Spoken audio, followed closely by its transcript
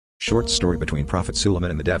Short story between Prophet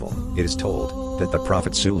Sulaiman and the devil. It is told that the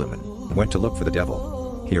Prophet Sulaiman went to look for the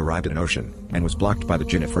devil. He arrived at an ocean and was blocked by the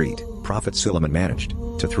jinn Ifrit. Prophet Sulaiman managed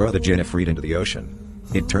to throw the jinn Ifrit into the ocean.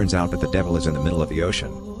 It turns out that the devil is in the middle of the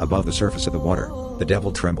ocean, above the surface of the water. The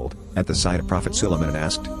devil trembled at the sight of Prophet Sulaiman and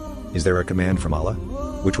asked, "Is there a command from Allah,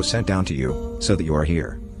 which was sent down to you, so that you are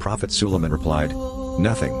here?" Prophet Sulaiman replied,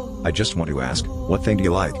 "Nothing, I just want to ask, what thing do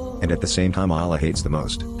you like, and at the same time Allah hates the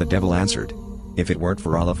most?" The devil answered, "If it weren't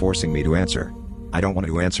for Allah forcing me to answer, I don't want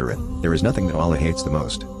to answer it. There is nothing that Allah hates the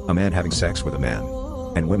most, a man having sex with a man,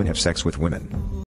 and women have sex with women."